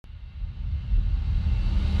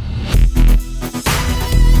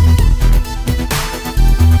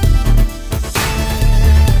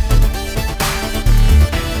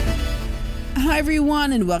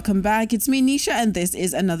everyone, and welcome back. It's me, Nisha, and this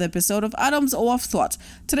is another episode of Atoms of Thought.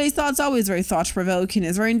 Today's thought's always very thought-provoking,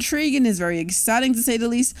 it's very intriguing, it's very exciting to say the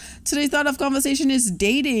least. Today's thought of conversation is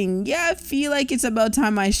dating. Yeah, I feel like it's about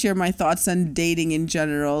time I share my thoughts on dating in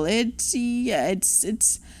general. It's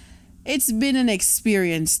been an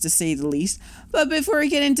experience to say the least. But before we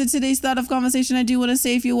get into today's thought of conversation, I do want to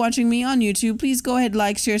say if you're watching me on YouTube, please go ahead,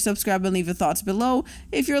 like, share, subscribe, and leave your thoughts below.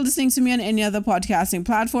 If you're listening to me on any other podcasting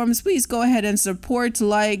platforms, please go ahead and support,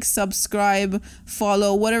 like, subscribe,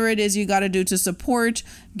 follow, whatever it is you got to do to support.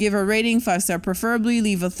 Give a rating, 5-star preferably,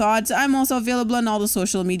 leave a thought. I'm also available on all the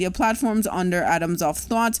social media platforms under Atoms of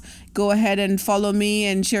Thought. Go ahead and follow me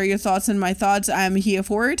and share your thoughts and my thoughts. I'm here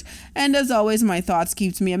for it. And as always, my thoughts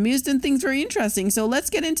keeps me amused and things very interesting. So let's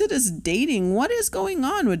get into this dating. What is going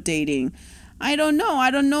on with dating? I don't know. I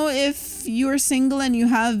don't know if you're single and you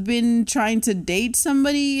have been trying to date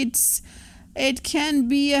somebody. It can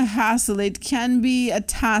be a hassle. It can be a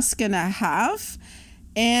task and a half.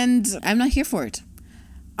 And I'm not here for it.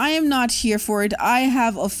 I am not here for it. I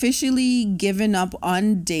have officially given up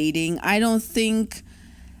on dating. I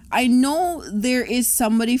know there is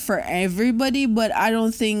somebody for everybody, but I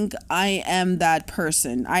don't think I am that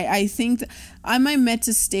person. I think, am I meant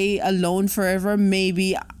to stay alone forever?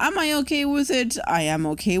 Maybe. Am I okay with it? I am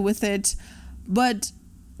okay with it. But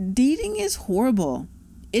dating is horrible.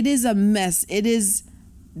 It is a mess. It is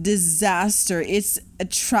disaster. It's a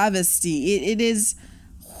travesty. It is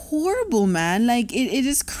horrible, man. Like, it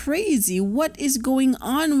is crazy. What is going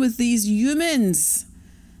on with these humans?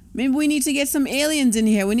 Maybe we need to get some aliens in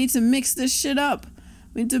here. We need to mix this shit up.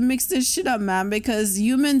 We need to mix this shit up, man, because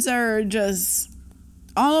humans are just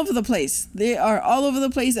all over the place. They are all over the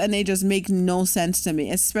place, and they just make no sense to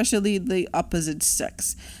me, especially the opposite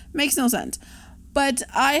sex. Makes no sense. But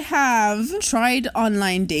I have tried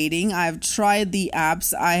online dating. I've tried the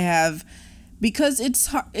apps. Because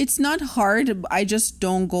it's not hard. I just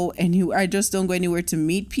don't go anywhere. I just don't go anywhere to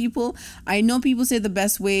meet people. I know people say the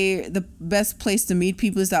best place to meet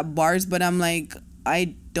people is at bars, but I'm like,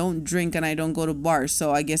 I don't drink and I don't go to bars,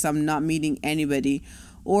 so I guess I'm not meeting anybody.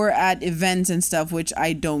 Or at events and stuff, which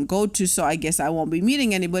I don't go to, so I guess I won't be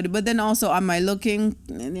meeting anybody. But then also, am I looking?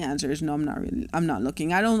 And the answer is no, I'm not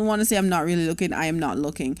looking. I don't want to say I'm not really looking. I am not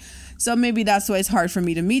looking. So maybe that's why it's hard for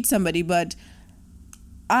me to meet somebody, but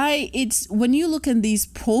it's when you look at these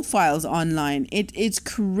profiles online, it's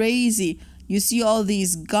crazy. You see all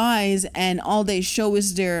these guys and all they show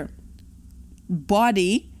is their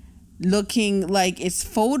body looking like it's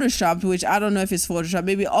photoshopped, which I don't know if it's photoshopped.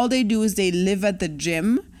 Maybe all they do is they live at the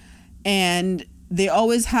gym and they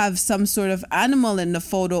always have some sort of animal in the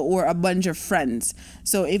photo or a bunch of friends.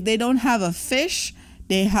 So if they don't have a fish,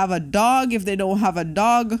 they have a dog. If they don't have a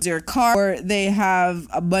dog, their car, or they have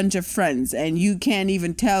a bunch of friends and you can't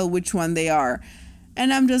even tell which one they are.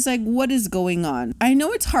 And I'm just like, what is going on? I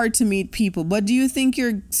know it's hard to meet people, but do you think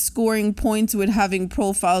you're scoring points with having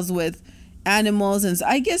profiles with animals? And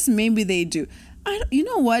I guess maybe they do. You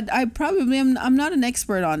know what? I'm not an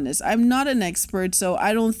expert on this. I'm not an expert, so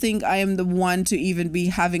I don't think I am the one to even be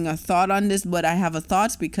having a thought on this, but I have a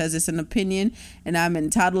thought because it's an opinion and I'm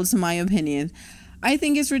entitled to my opinion. I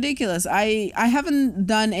think it's ridiculous. I haven't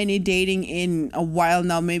done any dating in a while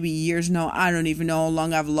now, maybe years now. I don't even know how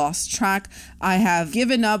long. I've lost track. I have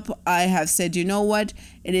given up. I have said, you know what?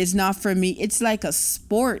 It is not for me. It's like a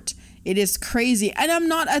sport. It is crazy. And I'm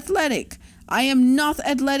not athletic. I am not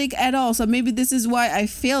athletic at all. So maybe this is why I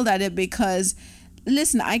failed at it, because,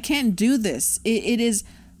 listen, I can't do this.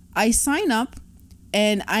 I sign up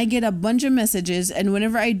and I get a bunch of messages. And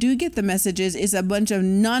whenever I do get the messages, it's a bunch of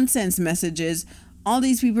nonsense messages. All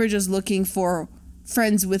these people are just looking for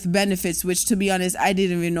friends with benefits, which, to be honest, I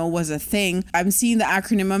didn't even know was a thing. I'm seeing the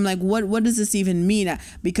acronym. I'm like, what does this even mean?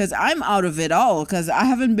 Because I'm out of it all, because I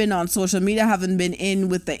haven't been on social media. I haven't been in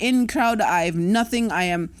with the in crowd. I have nothing.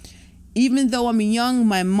 Even though I'm young,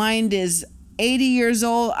 my mind is 80 years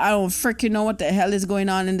old. I don't freaking know what the hell is going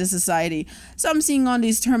on in this society. So I'm seeing all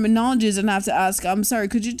these terminologies and I have to ask, I'm sorry,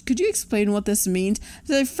 could you explain what this means? It's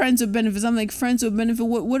like friends with benefits. I'm like, friends with benefit?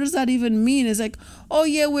 What does that even mean? It's like, oh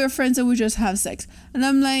yeah, we're friends and we just have sex. And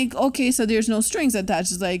I'm like, okay, so there's no strings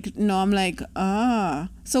attached. It's like, no. I'm like,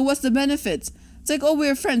 so what's the benefits? It's like, oh,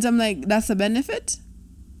 we're friends. I'm like, that's the benefit?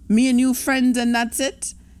 Me and you friends and that's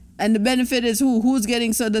it? And the benefit is who's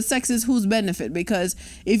getting, so the sex is whose benefit? Because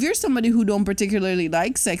if you're somebody who don't particularly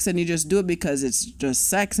like sex and you just do it because it's just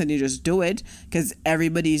sex and you just do it because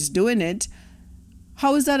everybody's doing it,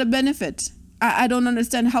 how is that a benefit? I don't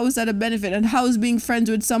understand. How is that a benefit? And how is being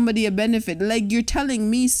friends with somebody a benefit? Like, you're telling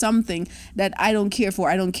me something that I don't care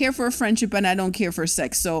for. I don't care for a friendship and I don't care for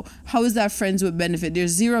sex. So how is that friends with benefit?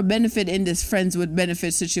 There's zero benefit in this friends with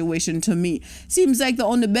benefit situation to me. Seems like the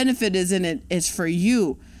only benefit is in it is for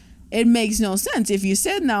you. It makes no sense. If you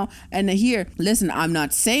said now and here, listen, I'm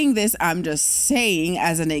not saying this. I'm just saying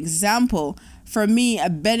as an example, for me, a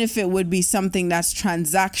benefit would be something that's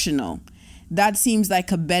transactional. That seems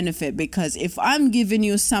like a benefit, because if I'm giving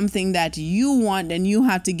you something that you want, then you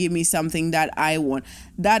have to give me something that I want.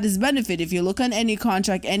 That is benefit. If you look at any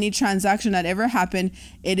contract, any transaction that ever happened,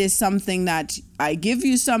 it is something that I give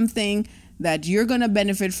you something that you're going to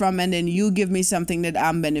benefit from, and then you give me something that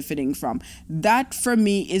I'm benefiting from. That for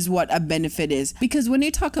me is what a benefit is. Because when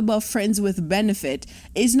you talk about friends with benefit,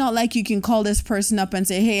 it's not like you can call this person up and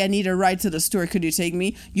say, hey, I need a ride to the store. Could you take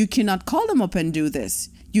me? You cannot call them up and do this.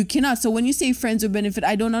 You cannot. So when you say friends with benefit,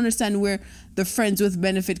 I don't understand where the friends with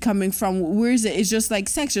benefit coming from. Where is it? It's just like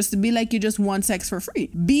sex, just to be like you just want sex for free.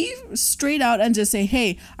 Be straight out and just say,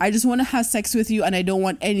 hey, I just want to have sex with you and I don't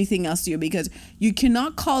want anything else to you. Because you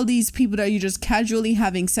cannot call these people that you're just casually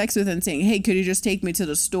having sex with and saying, hey, could you just take me to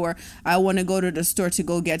the store? I want to go to the store to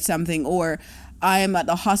go get something. Or I am at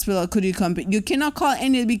the hospital. Could you come? You cannot call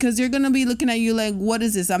any, because they're going to be looking at you like, what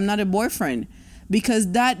is this? I'm not a boyfriend.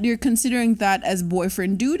 Because that you're considering that as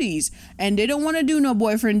boyfriend duties, and they don't want to do no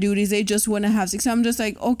boyfriend duties. They just want to have sex. I'm just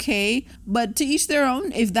like, okay, but to each their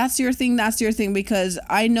own. If that's your thing, that's your thing. Because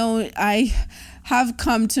I know I have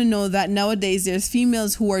come to know that nowadays there's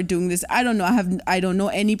females who are doing this. I don't know. I don't know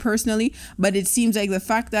any personally, but it seems like the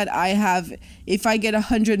fact that if I get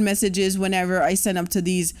 100 messages whenever I sign up to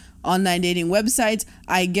these online dating websites,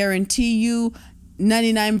 I guarantee you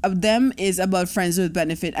 99 of them is about friends with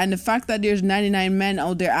benefit. And the fact that there's 99 men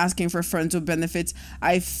out there asking for friends with benefits,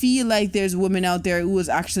 I feel like there's women out there who is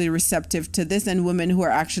actually receptive to this, and women who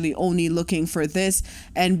are actually only looking for this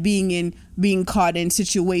and being caught in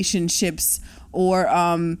situationships or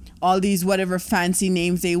all these whatever fancy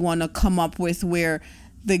names they want to come up with, where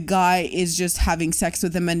the guy is just having sex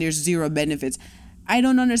with them and there's zero benefits. I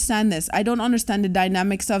don't understand this. I don't understand the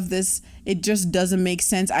dynamics of this. It just doesn't make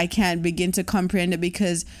sense. I can't begin to comprehend it,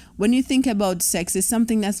 because when you think about sex, it's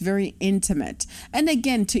something that's very intimate. And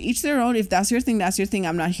again, to each their own. If that's your thing, that's your thing.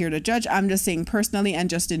 I'm not here to judge. I'm just saying personally and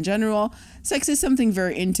just in general, sex is something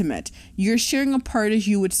very intimate. You're sharing a part of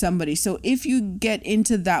you with somebody. So if you get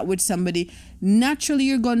into that with somebody, naturally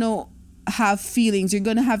you're going to have feelings, you're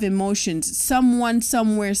going to have emotions, someone,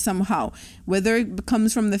 somewhere, somehow, whether it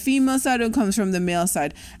comes from the female side or comes from the male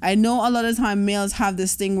side. I know a lot of time males have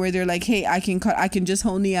this thing where they're like, hey, I can just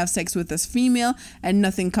only have sex with this female and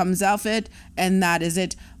nothing comes out of it, and that is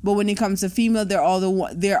it. But when it comes to female, there are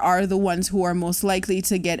the ones who are most likely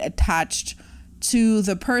to get attached to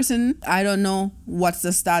the person. I don't know what's the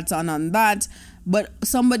stats on that, but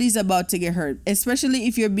somebody's about to get hurt, especially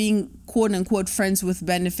if you're being quote unquote friends with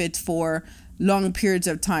benefit for long periods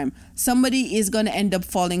of time. Somebody is going to end up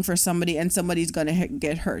falling for somebody, and somebody's going to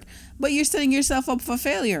get hurt. But you're setting yourself up for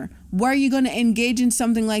failure. Why are you going to engage in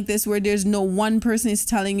something like this where there's no one person is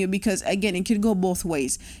telling you? Because again, it could go both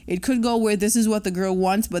ways. It could go where this is what the girl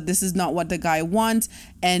wants, but this is not what the guy wants.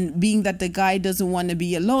 And being that the guy doesn't want to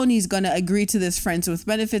be alone, he's going to agree to this friends with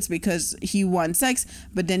benefits because he wants sex.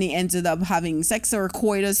 But then he ended up having sex or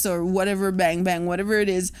coitus or whatever, bang, bang, whatever it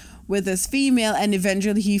is, with this female, and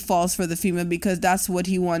eventually he falls for the female because that's what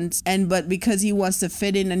he wants. But because he wants to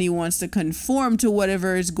fit in and he wants to conform to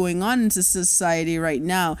whatever is going on in society right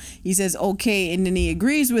now, he says okay, and then he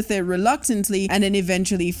agrees with it reluctantly, and then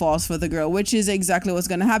eventually he falls for the girl, which is exactly what's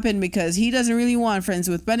going to happen, because he doesn't really want friends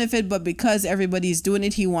with benefit, but because everybody's doing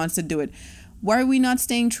it, he wants to do it. Why are we not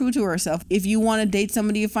staying true to ourselves? If you want to date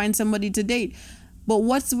somebody, you find somebody to date. But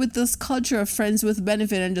what's with this culture of friends with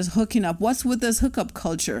benefit and just hooking up? What's with this hookup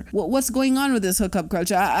culture? What's going on with this hookup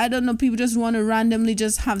culture? I don't know. People just want to randomly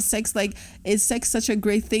just have sex. Like, is sex such a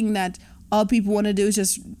great thing that all people want to do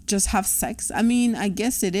is just have sex? I mean, I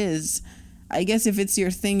guess it is. I guess if it's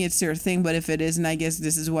your thing, it's your thing. But if it isn't, I guess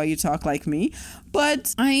this is why you talk like me.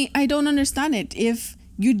 But I don't understand it. If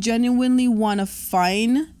you genuinely want to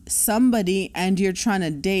find somebody and you're trying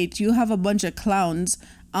to date, you have a bunch of clowns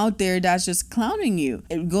out there that's just clowning you.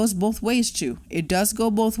 It goes both ways too. It does go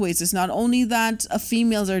both ways. It's not only that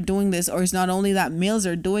females are doing this, or it's not only that males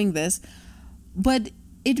are doing this, but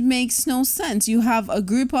it makes no sense. You have a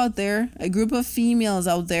group out there, a group of females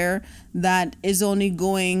out there that is only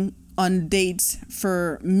going on dates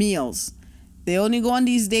for meals. They only go on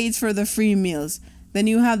these dates for the free meals. Then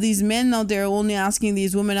you have these men out there only asking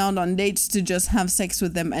these women out on dates to just have sex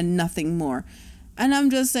with them and nothing more. And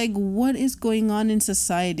I'm just like, what is going on in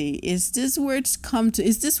society? Is this where it's come to?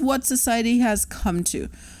 Is this what society has come to?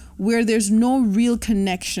 Where there's no real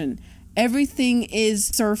connection. Everything is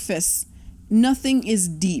surface. Nothing is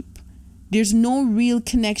deep. There's no real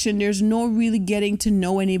connection. There's no really getting to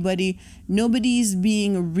know anybody. Nobody's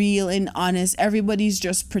being real and honest. Everybody's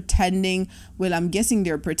just pretending. Well, I'm guessing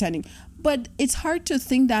they're pretending. But it's hard to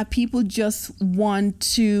think that people just want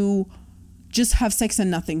to just have sex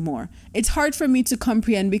and nothing more. It's hard for me to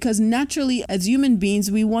comprehend because naturally as human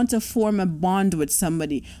beings, we want to form a bond with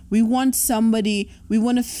somebody. We want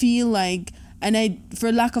to feel like,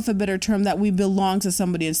 for lack of a better term, that we belong to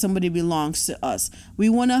somebody and somebody belongs to us. We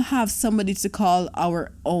want to have somebody to call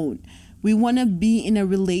our own. We want to be in a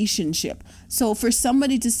relationship. So for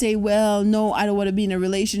somebody to say, well, no, I don't want to be in a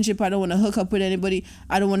relationship. I don't want to hook up with anybody.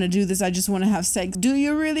 I don't want to do this. I just want to have sex. Do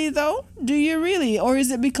you really though? Do you really? Or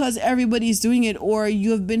is it because everybody's doing it, or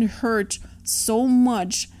you have been hurt so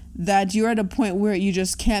much that you're at a point where you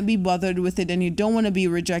just can't be bothered with it and you don't want to be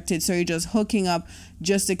rejected. So you're just hooking up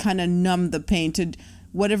just to kind of numb the pain, to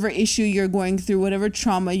whatever issue you're going through, whatever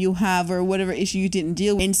trauma you have or whatever issue you didn't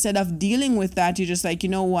deal with. Instead of dealing with that, you're just like, you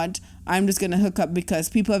know what? I'm just going to hook up because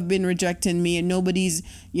people have been rejecting me and nobody's,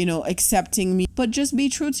 accepting me. But just be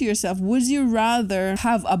true to yourself. Would you rather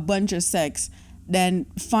have a bunch of sex than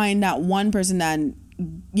find that one person and,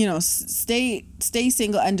 stay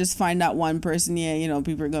single and just find that one person? Yeah,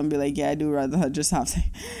 people are going to be like, yeah, I do rather just have sex.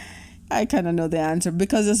 I kind of know the answer,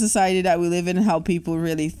 because the society that we live in, how people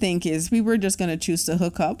really think is people are just going to choose to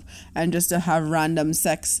hook up and just to have random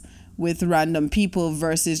sex with random people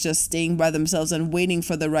versus just staying by themselves and waiting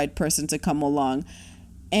for the right person to come along.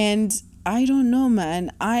 And I don't know,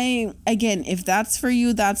 man. Again, if that's for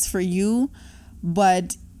you, that's for you.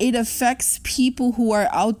 But it affects people who are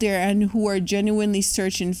out there and who are genuinely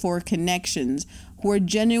searching for connections, who are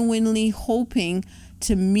genuinely hoping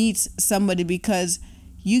to meet somebody, because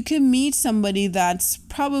you can meet somebody that's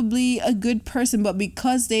probably a good person, but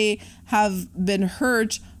because they have been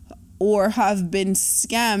hurt or have been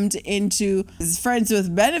scammed into friends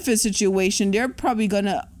with benefits situation, they're probably going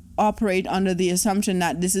to operate under the assumption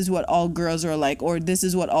that this is what all girls are like, or this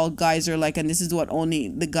is what all guys are like, and this is what only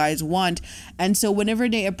the guys want. And so whenever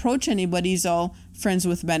they approach anybody, it's all friends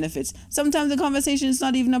with benefits. Sometimes the conversation is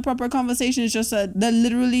not even a proper conversation. It's just the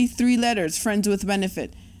literally 3 letters, friends with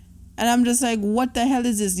benefit. And I'm just like, what the hell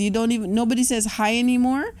is this? Nobody says hi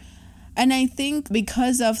anymore. And I think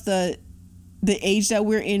because of the age that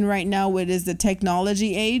we're in right now, it is the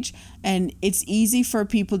technology age, and it's easy for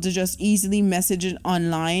people to just easily message it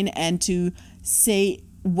online and to say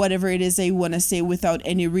whatever it is they want to say without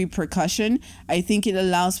any repercussion. I think it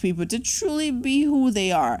allows people to truly be who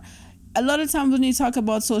they are. A lot of times when you talk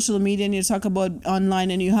about social media and you talk about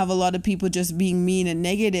online and you have a lot of people just being mean and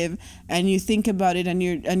negative, and you think about it and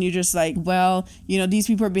you're just like, well, these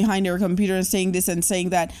people are behind their computer and saying this and saying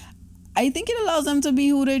that. I think it allows them to be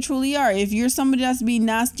who they truly are. If you're somebody that's being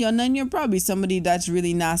nasty online, you're probably somebody that's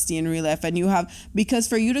really nasty in real life. And because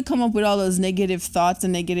for you to come up with all those negative thoughts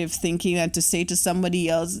and negative thinking and to say to somebody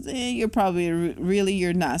else, you're probably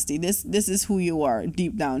you're nasty. This is who you are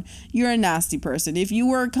deep down. You're a nasty person. If you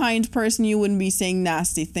were a kind person, you wouldn't be saying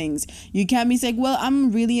nasty things. You can't be saying, well,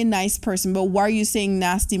 I'm really a nice person, but why are you saying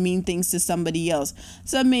nasty, mean things to somebody else?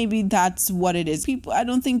 So maybe that's what it is. I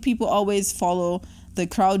don't think people always follow the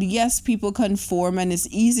crowd. Yes, people conform, and it's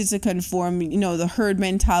easy to conform, the herd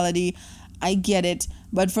mentality. I get it.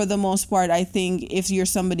 But for the most part, I think if you're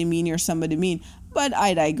somebody mean, you're somebody mean. But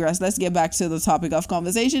I digress. Let's get back to the topic of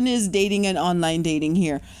conversation, is dating and online dating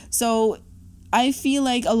here. So I feel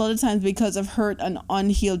like a lot of times, because of hurt and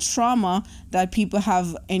unhealed trauma that people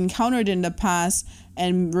have encountered in the past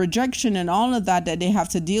and rejection and all of that they have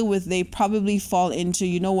to deal with, they probably fall into,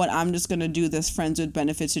 I'm just going to do this friends with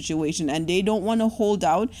benefit situation. And they don't want to hold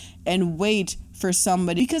out and wait for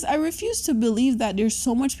somebody, because I refuse to believe that there's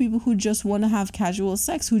so much people who just want to have casual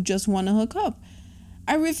sex, who just want to hook up.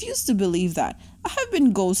 I refuse to believe that. I have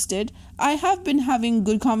been ghosted. I have been having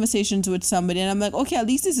good conversations with somebody and I'm like, okay, at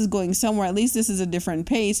least this is going somewhere. At least this is a different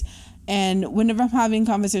pace. And whenever I'm having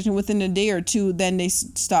conversation within a day or two, then they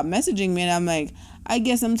stop messaging me and I'm like, I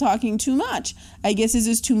guess I'm talking too much. I guess this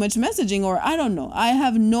is too much messaging, or I don't know. I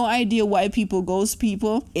have no idea why people ghost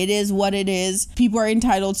people. It is what it is. People are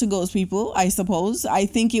entitled to ghost people, I suppose. I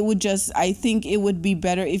think it would be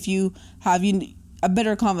better if you have a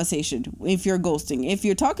better conversation if you're ghosting. If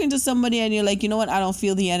you're talking to somebody and you're like, you know what, I don't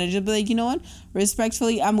feel the energy, but like, you know what,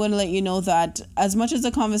 respectfully, I'm going to let you know that as much as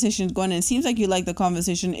the conversation is going and it seems like you like the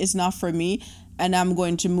conversation, it's not for me, and I'm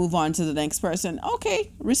going to move on to the next person.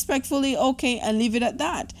 Okay, respectfully, okay, and leave it at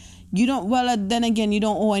that. You don't, well, then again, you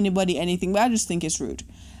don't owe anybody anything, but I just think it's rude.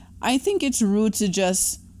 I think it's rude to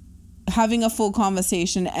just having a full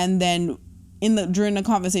conversation and then during the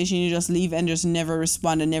conversation you just leave and just never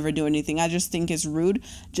respond and never do anything. I just think it's rude.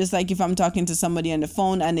 Just like if I'm talking to somebody on the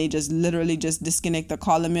phone and they just literally just disconnect the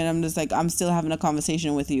call and I'm just like, I'm still having a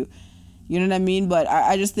conversation with you. You know what I mean? But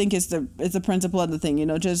I just think it's the principle of the thing,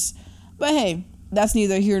 but hey, that's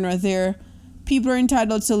neither here nor there. People are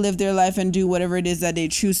entitled to live their life and do whatever it is that they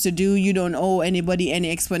choose to do. You don't owe anybody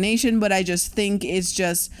any explanation, but I just think it's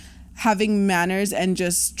just having manners and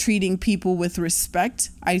just treating people with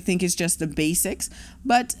respect. I think it's just the basics,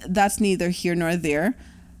 but that's neither here nor there.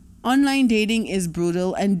 Online dating is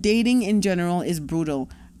brutal, and dating in general is brutal.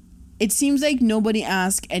 It seems like nobody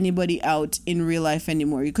asks anybody out in real life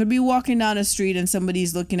anymore. You could be walking down the street and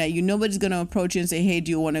somebody's looking at you. Nobody's going to approach you and say, hey, do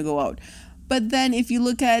you want to go out? But then if you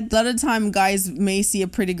look at, a lot of time guys may see a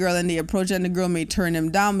pretty girl and they approach and the girl may turn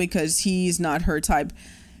him down because he's not her type.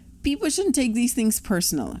 People shouldn't take these things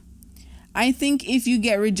personal. I think if you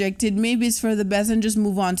get rejected, maybe it's for the best and just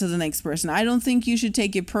move on to the next person. I don't think you should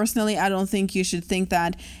take it personally. I don't think you should think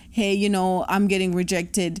that, hey, I'm getting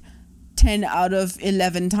rejected 10 out of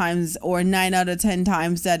 11 times or 9 out of 10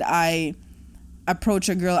 times that I approach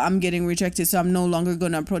a girl, I'm getting rejected, so I'm no longer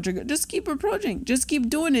going to approach a girl. Just keep approaching. Just keep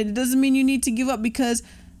doing it. It doesn't mean you need to give up, because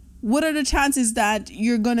what are the chances that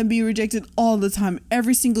you're going to be rejected all the time?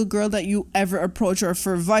 Every single girl that you ever approach, or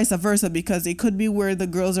for vice versa, because it could be where the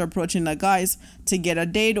girls are approaching the guys to get a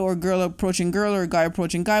date, or girl approaching girl, or guy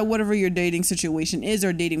approaching guy, whatever your dating situation is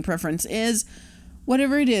or dating preference is,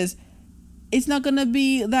 whatever it is, it's not going to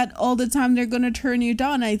be that all the time they're going to turn you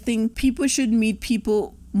down. I think people should meet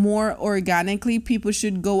people more organically. People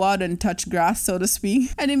should go out and touch grass, so to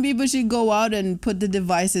speak. And then people should go out and put the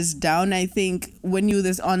devices down. I think when you do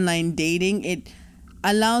this online dating, it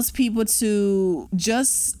allows people to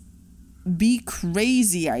just be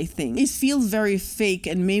crazy. I think it feels very fake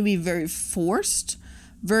and maybe very forced,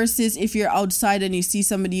 versus if you're outside and you see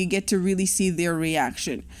somebody, you get to really see their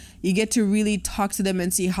reaction. You get to really talk to them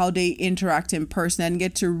and see how they interact in person, and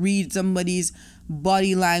get to read somebody's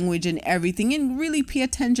body language and everything, and really pay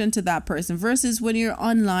attention to that person. Versus when you're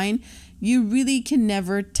online, you really can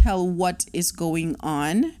never tell what is going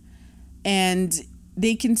on, and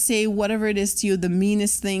they can say whatever it is to you, the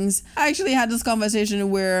meanest things. I actually had this conversation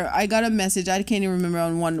where I got a message, I can't even remember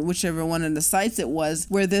on whichever one of the sites it was,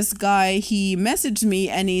 where this guy, he messaged me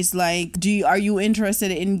and he's like, are you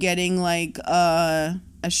interested in getting like a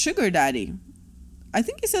sugar daddy? I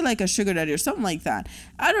think he said like a sugar daddy or something like that.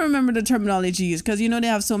 I don't remember the terminology used, because they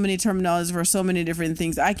have so many terminologies for so many different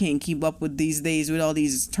things. I can't keep up with these days with all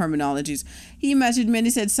these terminologies. He messaged me and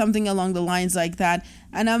he said something along the lines like that.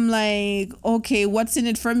 And I'm like, okay, what's in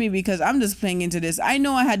it for me? Because I'm just playing into this. I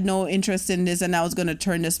know I had no interest in this and I was going to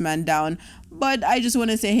turn this man down. But I just want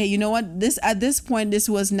to say, hey, you know what? At this point, this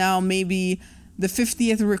was now maybe the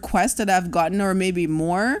 50th request that I've gotten, or maybe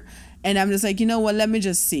more. And I'm just like, you know what, let me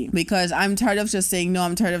just see. Because I'm tired of just saying no.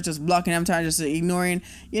 I'm tired of just blocking. I'm tired of just ignoring.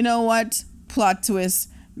 You know what? Plot twist.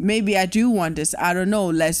 Maybe I do want this. I don't know.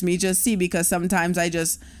 Let me just see. Because sometimes I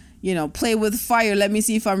just, play with fire. Let me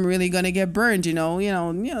see if I'm really going to get burned,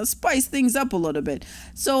 spice things up a little bit.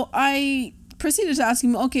 So I proceeded to ask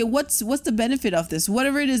him, okay, what's the benefit of this?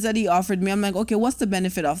 Whatever it is that he offered me, I'm like, okay, what's the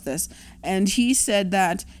benefit of this? And he said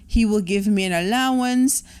that he will give me an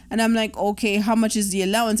allowance. And I'm like, okay, how much is the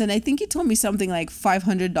allowance? And I think he told me something like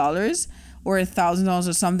 $500 or $1,000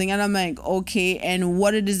 or something. And I'm like, okay, and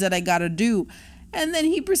what it is that I gotta do? And then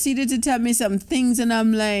he proceeded to tell me some things, and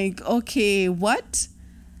I'm like, okay, what?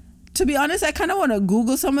 To be honest, I kind of want to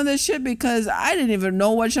Google some of this shit, because I didn't even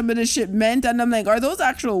know what some of this shit meant. And I'm like, are those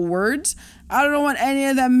actual words? I don't know what any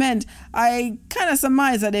of them meant. I kind of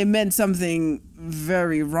surmised that they meant something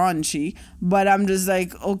very raunchy, but I'm just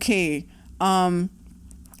like, okay,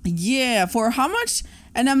 yeah, for how much?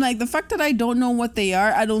 And I'm like, the fact that I don't know what they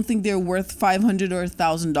are, I don't think they're worth $500 or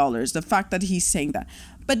 $1,000. The fact that he's saying that.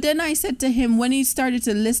 But then I said to him, when he started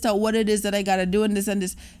to list out what it is that I got to do and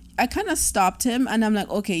this, I kind of stopped him, and I'm like,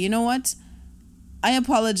 okay, you know what? I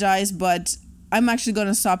apologize, but I'm actually going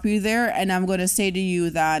to stop you there, and I'm going to say to you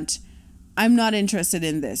that I'm not interested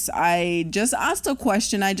in this. I just asked a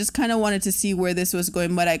question. I just kind of wanted to see where this was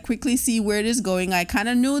going, but I quickly see where it is going. I kind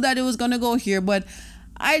of knew that it was going to go here, but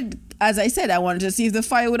as I said, I wanted to see if the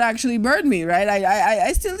fire would actually burn me, right?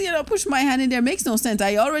 I still, push my hand in there. It makes no sense.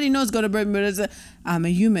 I already know it's going to burn me, but I'm a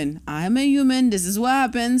human. I'm a human. This is what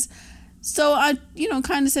happens. So I,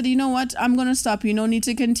 kind of said, you know what, I'm going to stop you. No need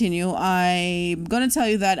to continue. I'm going to tell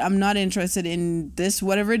you that I'm not interested in this,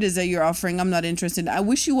 whatever it is that you're offering. I'm not interested. I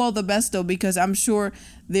wish you all the best though, because I'm sure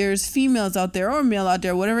there's females out there or male out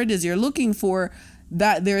there, whatever it is you're looking for,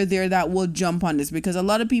 that they're there that will jump on this, because a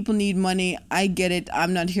lot of people need money. I get it.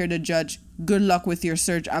 I'm not here to judge. Good luck with your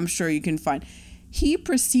search. I'm sure you can find. He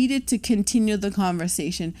proceeded to continue the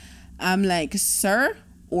conversation. I'm like, sir,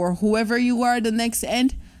 or whoever you are at the next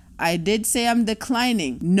end, I did say I'm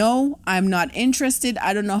declining. No, I'm not interested.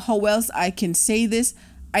 I don't know how else I can say this.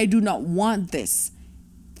 I do not want this.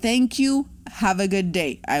 Thank you. Have a good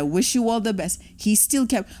day. I wish you all the best. He still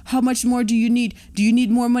kept, how much more do you need? Do you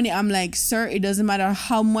need more money? I'm like, sir, it doesn't matter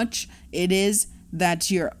how much it is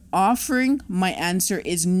that you're offering. My answer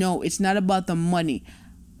is no. It's not about the money.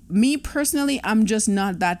 Me personally, I'm just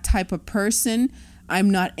not that type of person. I'm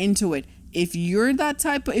not into it. If you're that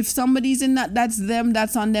type of, if somebody's in that, that's them,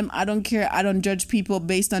 that's on them. I don't care. I don't judge people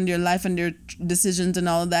based on their life and their decisions and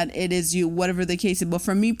all of that. It is you, whatever the case is. But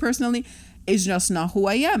for me personally, it's just not who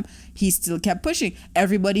I am. He still kept pushing.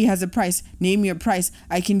 Everybody has a price. Name your price.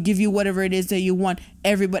 I can give you whatever it is that you want.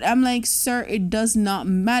 Everybody. I'm like, sir, it does not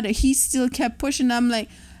matter. He still kept pushing. I'm like,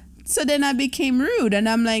 so then I became rude. And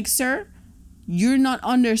I'm like, sir, you're not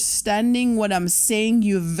understanding what I'm saying,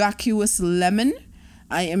 you vacuous lemon.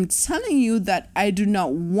 I am telling you that I do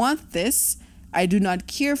not want this. I do not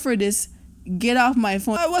care for this. Get off my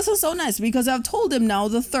phone. It was so nice because I've told him now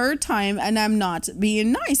the third time and I'm not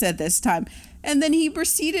being nice at this time. And then he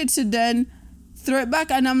proceeded to then throw it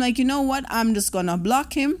back. And I'm like, you know what? I'm just going to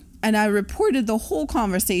block him. And I reported the whole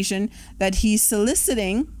conversation that he's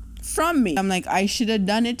soliciting from me. I'm like, I should have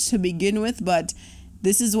done it to begin with, but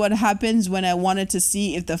this is what happens when I wanted to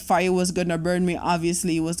see if the fire was going to burn me.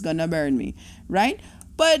 Obviously, it was going to burn me, right?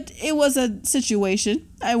 But it was a situation.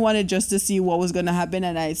 I wanted just to see what was going to happen,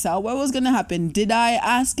 and I saw what was going to happen. Did I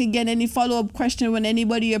ask again any follow-up question when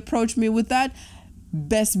anybody approached me with that?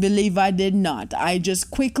 Best believe I did not. I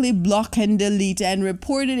just quickly block and delete and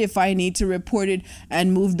reported if I need to report it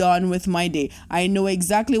and moved on with my day. I know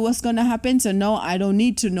exactly what's going to happen, so no, I don't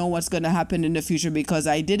need to know what's going to happen in the future because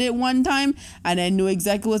I did it one time and I knew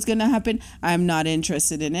exactly what's going to happen. I'm not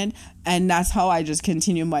interested in it, and that's how I just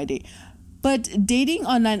continue my day. But dating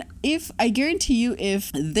online, I guarantee you,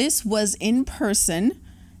 if this was in person,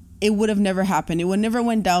 it would have never happened. It would never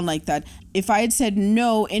went down like that. If I had said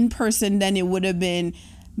no in person, then it would have been,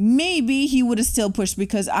 maybe he would have still pushed,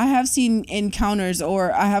 because I have seen encounters,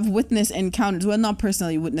 or I have witnessed encounters. Well, not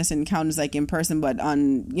personally witnessed encounters like in person, but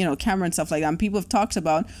on, camera and stuff like that. And people have talked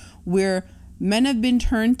about where men have been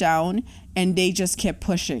turned down and they just kept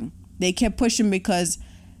pushing. They kept pushing because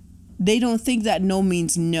they don't think that no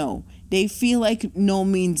means no. They feel like no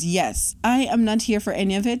means yes. I am not here for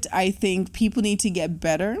any of it. I think people need to get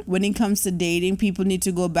better when it comes to dating. People need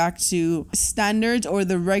to go back to standards or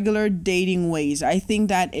the regular dating ways. I think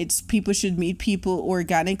that people should meet people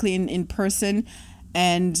organically in person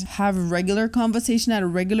and have regular conversation that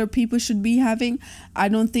regular people should be having. I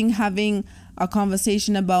don't think having a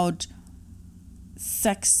conversation about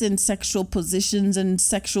sex and sexual positions and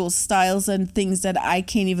sexual styles and things that I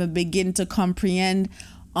can't even begin to comprehend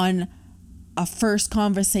on a first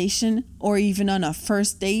conversation or even on a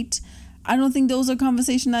first date. I don't think those are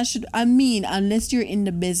conversations that unless you're in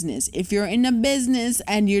the business. If you're in the business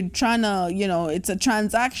and you're trying to, it's a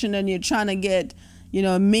transaction and you're trying to get,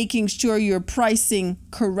 making sure you're pricing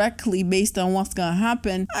correctly based on what's going to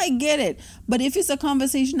happen, I get it. But if it's a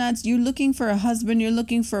conversation that's you're looking for a husband, you're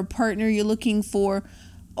looking for a partner, you're looking for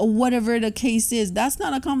whatever the case is, that's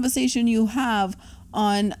not a conversation you have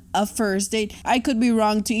on a first date. I could be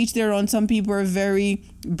wrong, to each their own. Some people are very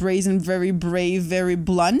brazen, very brave, very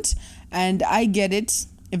blunt, and I get it.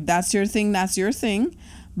 If that's your thing, that's your thing.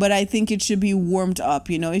 But I think it should be warmed up.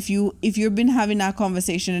 If you've been having that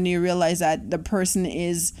conversation and you realize that the person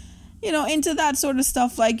is, into that sort of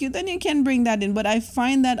stuff like you, then you can bring that in. But I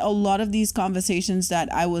find that a lot of these conversations that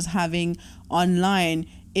I was having online,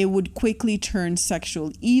 it would quickly turn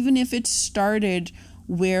sexual, even if it started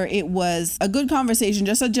where it was a good conversation,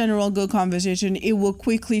 just a general good conversation. It will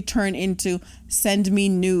quickly turn into send me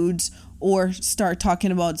nudes or start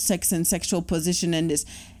talking about sex and sexual position and this.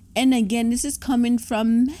 And again, this is coming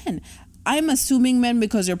from men. I'm assuming men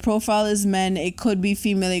because your profile is men. It could be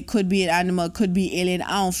female, it could be an animal, it could be alien.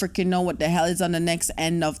 I don't freaking know what the hell is on the next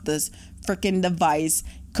end of this freaking device.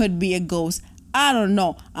 Could be a ghost. I don't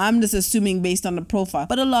know. I'm just assuming based on the profile.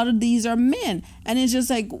 But a lot of these are men. And it's just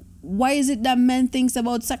like, why is it that men thinks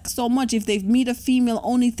about sex so much? If they meet a female,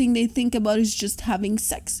 only thing they think about is just having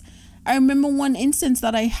sex. I remember one instance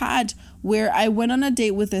that I had where I went on a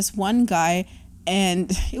date with this one guy,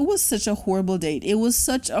 And it was such a horrible date. It was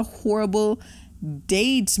such a horrible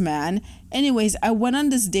date, man. Anyways, I went on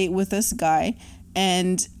this date with this guy,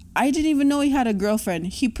 and I didn't even know he had a girlfriend.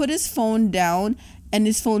 He put his phone down, and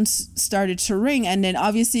his phone started to ring. And then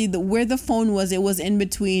obviously where the phone was, it was in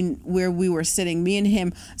between where we were sitting, me and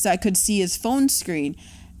him, so I could see his phone screen.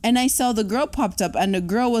 And I saw the girl popped up, and the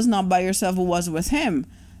girl was not by herself, it was with him.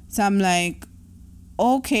 So I'm like,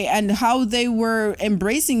 okay. And how they were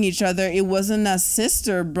embracing each other, it wasn't a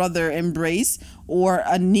sister brother embrace or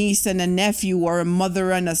a niece and a nephew or a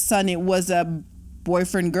mother and a son. It was a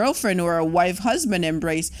boyfriend girlfriend or a wife husband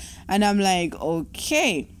embrace. And I'm like,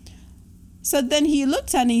 okay. So then he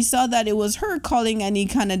looked and he saw that it was her calling, and he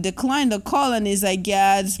kind of declined the call, and he's like,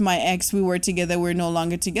 yeah, it's my ex, we were together, we're no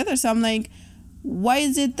longer together. So I'm like, why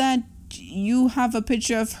is it that you have a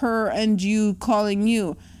picture of her and you calling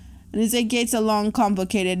you? And he's like, yeah, it's a long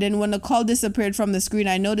complicated. And when the call disappeared from the screen,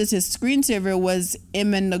 I noticed his screensaver was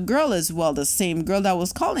him and the girl as well, the same girl that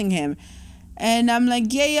was calling him. And I'm like,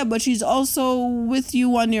 yeah, but she's also with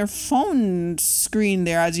you on your phone screen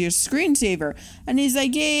there as your screensaver. And he's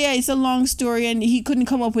like, yeah, it's a long story. And he couldn't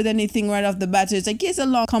come up with anything right off the bat. So it's like, yeah, it's a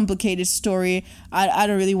long, complicated story. I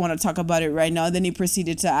don't really want to talk about it right now. Then he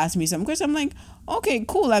proceeded to ask me some questions. I'm like, okay,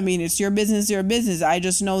 cool. I mean, it's your business, your business. I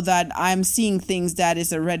just know that I'm seeing things that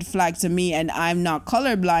is a red flag to me, and I'm not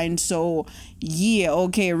colorblind. So yeah,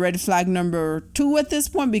 okay, red flag number 2 at this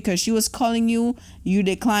point, because she was calling you, you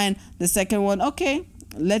declined. The second one, okay,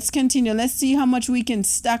 let's continue. Let's see how much we can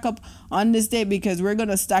stack up on this day, because we're going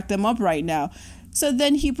to stack them up right now. So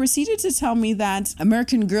then he proceeded to tell me that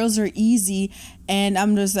American girls are easy. And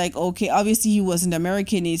I'm just like, okay, obviously he wasn't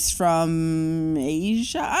American. He's from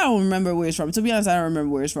Asia. I don't remember where he's from. To be honest, I don't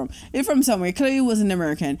remember where he's from. He's from somewhere. Clearly he wasn't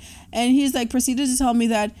American. And he's like proceeded to tell me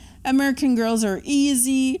that American girls are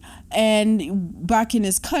easy. And back in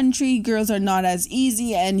his country, girls are not as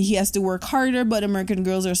easy. And he has to work harder. But American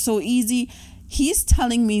girls are so easy. He's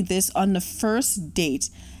telling me this on the first date.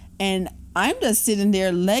 And I'm just sitting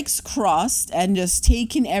there, legs crossed, and just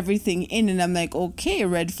taking everything in. And I'm like, okay,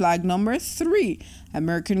 red flag number 3.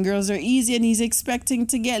 American girls are easy, and he's expecting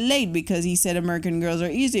to get laid because he said American girls are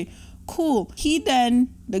easy. Cool.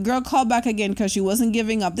 The girl called back again because she wasn't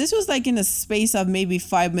giving up. This was like in a space of maybe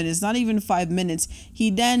 5 minutes, not even 5 minutes.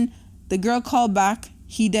 The girl called back.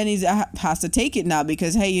 He has to take it now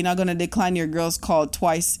because, hey, you're not going to decline your girl's call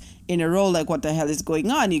twice in a row. Like, what the hell is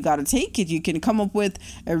going on? You got to take it. You can come up with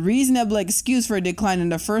a reasonable excuse for declining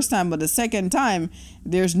the first time, but the second time,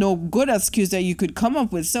 there's no good excuse that you could come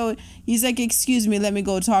up with. So he's like, excuse me, let me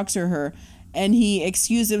go talk to her. And he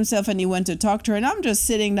excused himself and he went to talk to her. And I'm just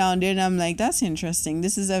sitting down there and I'm like, that's interesting.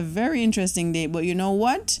 This is a very interesting date. But you know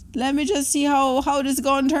what? Let me just see how this is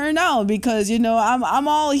going to turn out. Because, I'm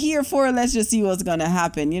all here for it. Let's just see what's going to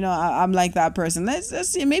happen. I'm like that person. Let's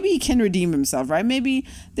see. Maybe he can redeem himself, right? Maybe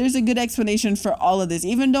there's a good explanation for all of this.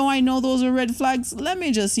 Even though I know those are red flags, let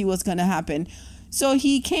me just see what's going to happen. So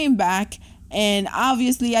he came back. And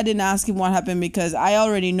obviously I didn't ask him what happened because I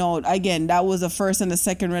already know, again, that was the first and the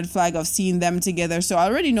second red flag of seeing them together. So I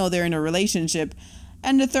already know they're in a relationship.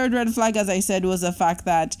 And the third red flag, as I said, was the fact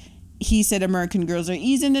that he said American girls are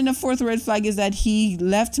easy. And then the fourth red flag is that he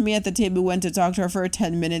left me at the table, went to talk to her for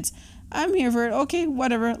 10 minutes. I'm here for it. Okay,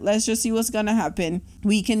 whatever. Let's just see what's going to happen.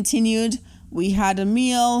 We continued. We had a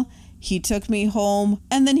meal. He took me home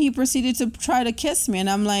and then he proceeded to try to kiss me. And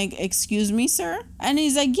I'm like, excuse me, sir? And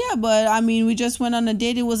he's like, yeah, but I mean, we just went on a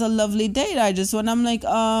date. It was a lovely date. I'm like,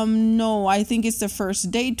 no, I think it's the first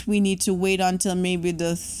date. We need to wait until maybe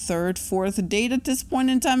the third, fourth date at this point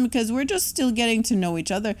in time because we're just still getting to know each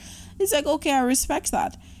other. He's like, okay, I respect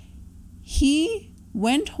that. He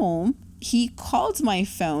went home. He called my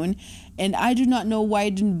phone. And I do not know why I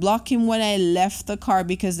didn't block him when I left the car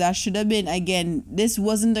because that should have been, again, this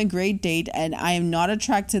wasn't a great date and I am not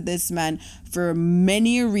attracted to this man for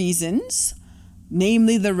many reasons,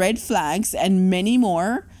 namely the red flags and many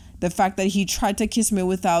more. The fact that he tried to kiss me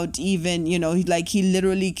without even, he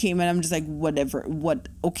literally came and I'm just like, whatever,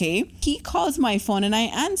 okay. He calls my phone and I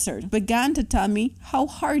answered, began to tell me how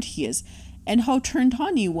hard he is and how turned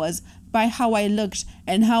on he was by how I looked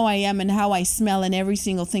and how I am and how I smell and every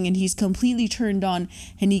single thing. And he's completely turned on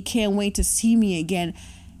and he can't wait to see me again.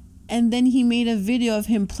 And then he made a video of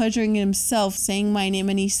him pleasuring himself saying my name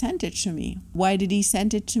and he sent it to me. Why did he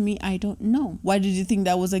send it to me? I don't know. Why did you think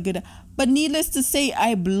that was a good... But needless to say,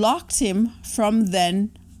 I blocked him from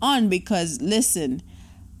then on because, listen,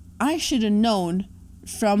 I should have known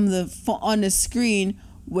from on the screen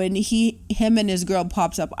when him and his girl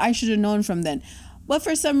pops up. I should have known from then. But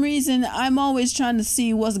for some reason, I'm always trying to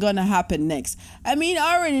see what's going to happen next. I mean,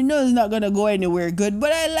 I already know it's not going to go anywhere good,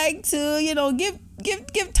 but I like to,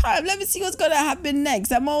 give time. Let me see what's going to happen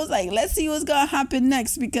next. I'm always like, let's see what's going to happen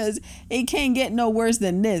next, because it can't get no worse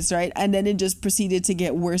than this, right? And then it just proceeded to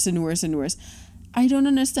get worse and worse and worse. I don't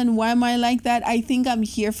understand why am I like that. I think I'm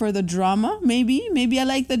here for the drama. Maybe I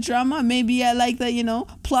like the drama. Maybe I like the,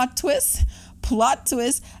 plot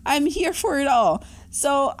twist. I'm here for it all.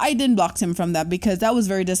 So I didn't block him from that because that was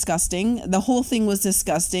very disgusting. The whole thing was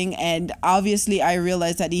disgusting. And obviously I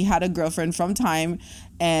realized that he had a girlfriend from time,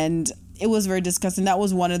 and it was very disgusting. That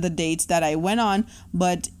was one of the dates that I went on,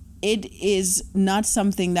 but it is not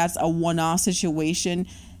something that's a one-off situation.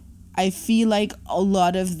 I feel like a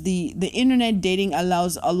lot of the internet dating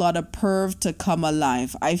allows a lot of perv to come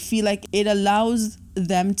alive. I feel like it allows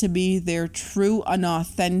them to be their true and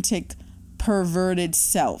authentic perverted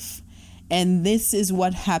self. And this is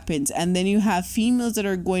what happens. And then you have females that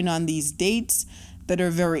are going on these dates that are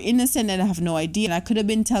very innocent and have no idea. And I could have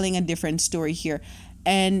been telling a different story here.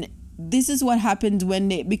 And this is what happens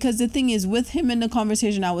because the thing is, with him in the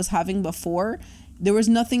conversation I was having before, there was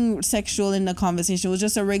nothing sexual in the conversation. It was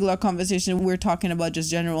just a regular conversation. We were talking about just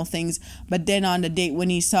general things. But then on the date, when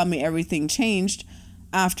he saw me, everything changed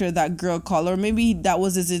after that girl called. Or maybe that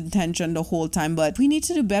was his intention the whole time. But we need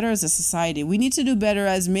to do better as a society. We need to do better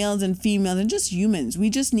as males and females and just humans.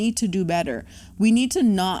 We just need to do better. We need to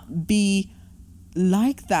not be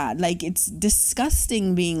like that. Like, it's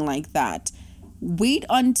disgusting being like that. Wait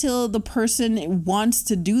until the person wants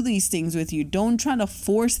to do these things with you. Don't try to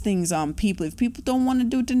force things on people. If people don't want to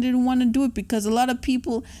do it, then they don't want to do it, because a lot of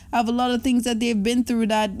people have a lot of things that they've been through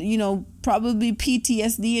that, probably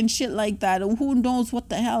PTSD and shit like that. Who knows what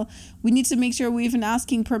the hell? We need to make sure we're even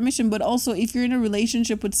asking permission. But also, if you're in a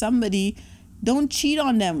relationship with somebody, don't cheat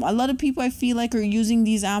on them. A lot of people, I feel like, are using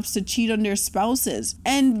these apps to cheat on their spouses.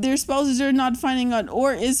 And their spouses are not finding out,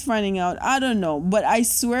 or is finding out. I don't know. But I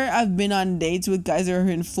swear I've been on dates with guys that are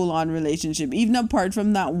in full-on relationship. Even apart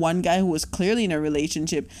from that one guy who was clearly in a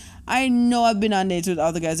relationship. I know I've been on dates with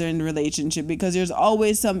other guys that are in a relationship, because there's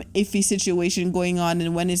always some iffy situation going on.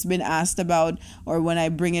 And when it's been asked about, or when I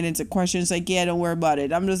bring it into question, it's like, yeah, don't worry about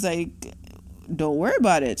it. I'm just like, don't worry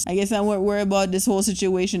about it. I guess I won't worry about this whole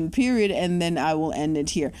situation, period, and then I will end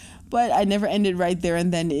it here. But I never ended right there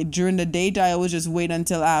and then. During the date, I always just wait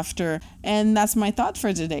until after. And that's my thought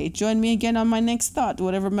for today. Join me again on my next thought.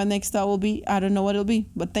 Whatever my next thought will be, I don't know what it'll be.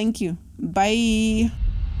 But thank you. Bye.